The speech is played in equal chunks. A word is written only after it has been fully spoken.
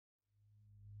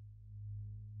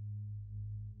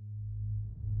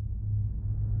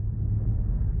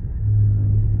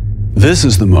This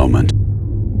is the moment.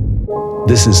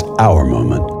 This is our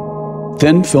moment.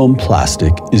 Thin film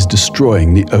plastic is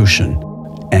destroying the ocean,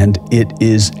 and it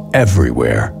is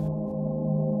everywhere.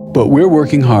 But we're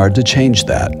working hard to change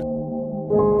that.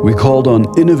 We called on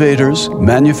innovators,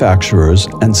 manufacturers,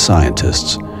 and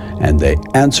scientists, and they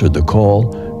answered the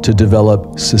call to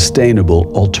develop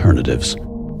sustainable alternatives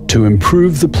to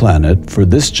improve the planet for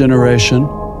this generation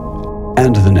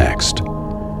and the next.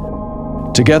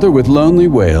 Together with Lonely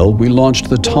Whale, we launched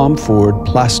the Tom Ford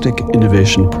Plastic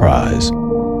Innovation Prize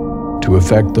to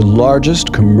effect the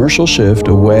largest commercial shift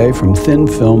away from thin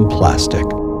film plastic.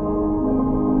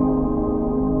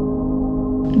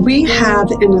 We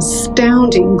have an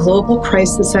astounding global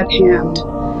crisis at hand.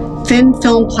 Thin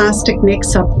film plastic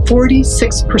makes up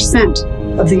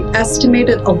 46% of the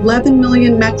estimated 11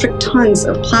 million metric tons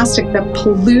of plastic that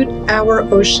pollute our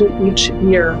ocean each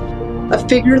year, a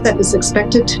figure that is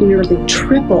expected to nearly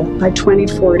triple by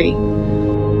 2040.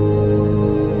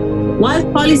 While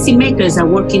policymakers are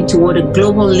working toward a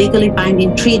global legally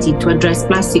binding treaty to address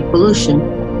plastic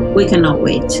pollution, we cannot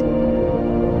wait.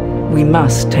 We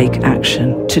must take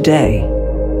action today.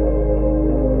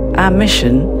 Our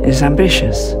mission is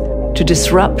ambitious: to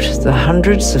disrupt the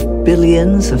hundreds of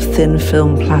billions of thin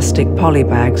film plastic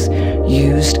polybags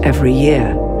used every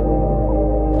year.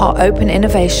 Our open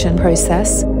innovation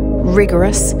process,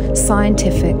 rigorous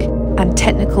scientific and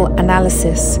technical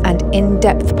analysis, and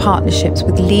in-depth partnerships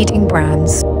with leading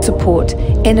brands support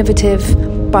innovative,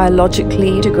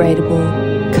 biologically degradable,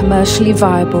 commercially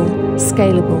viable,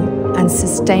 scalable, and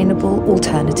sustainable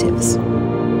alternatives.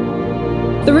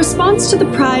 The response to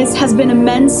the prize has been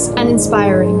immense and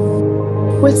inspiring.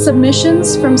 With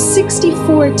submissions from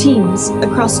 64 teams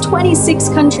across 26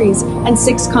 countries and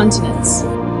 6 continents.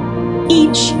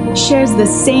 Each shares the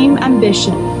same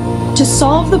ambition: to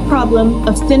solve the problem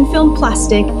of thin film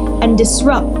plastic and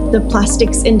disrupt the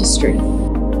plastics industry.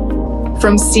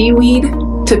 From seaweed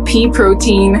to pea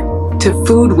protein to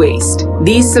food waste,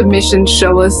 these submissions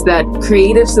show us that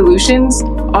creative solutions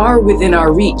are within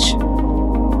our reach.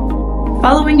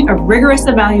 Following a rigorous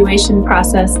evaluation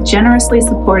process generously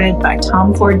supported by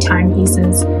Tom Ford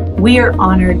timepieces, we are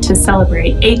honored to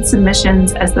celebrate 8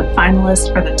 submissions as the finalists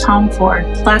for the Tom Ford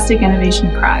Plastic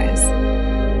Innovation Prize.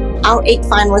 Our 8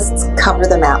 finalists cover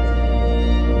the map.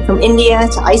 From India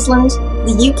to Iceland,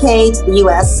 the UK to the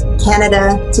US, Canada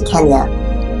to Kenya.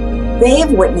 They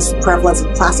have witnessed the prevalence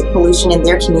of plastic pollution in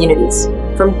their communities,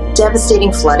 from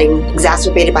devastating flooding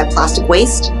exacerbated by plastic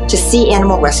waste to sea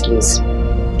animal rescues.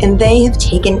 And they have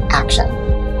taken action.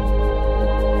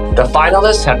 The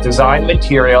finalists have designed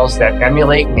materials that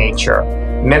emulate nature,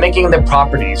 mimicking the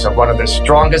properties of one of the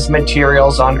strongest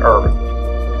materials on Earth,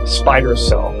 spider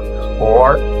silk,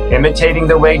 or imitating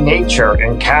the way nature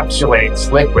encapsulates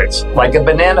liquids like a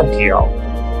banana peel,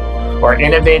 or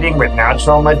innovating with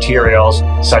natural materials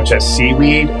such as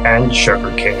seaweed and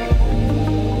sugarcane.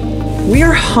 We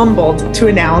are humbled to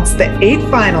announce the 8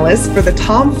 finalists for the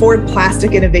Tom Ford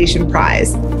Plastic Innovation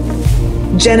Prize: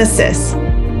 Genecis,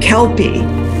 Kelpi,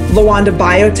 Lwanda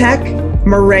Biotech,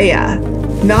 Marea,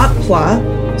 Notpla,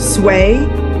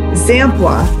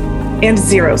 Xampla, and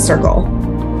Zerocircle.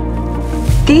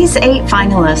 These 8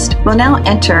 finalists will now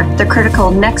enter the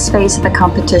critical next phase of the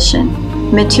competition,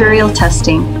 material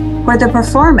testing, where the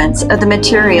performance of the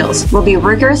materials will be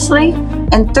rigorously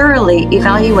and thoroughly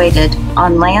evaluated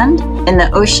on land, in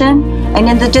the ocean, and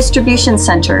in the distribution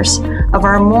centers of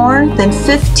our more than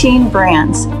 15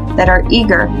 brands that are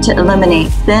eager to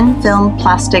eliminate thin film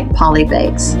plastic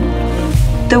polybags.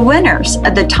 The winners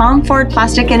of the Tom Ford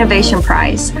Plastic Innovation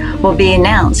Prize will be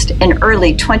announced in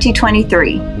early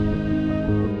 2023.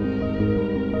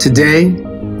 Today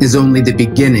is only the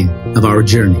beginning of our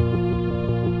journey.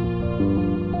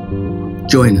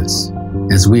 Join us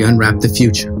as we unwrap the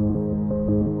future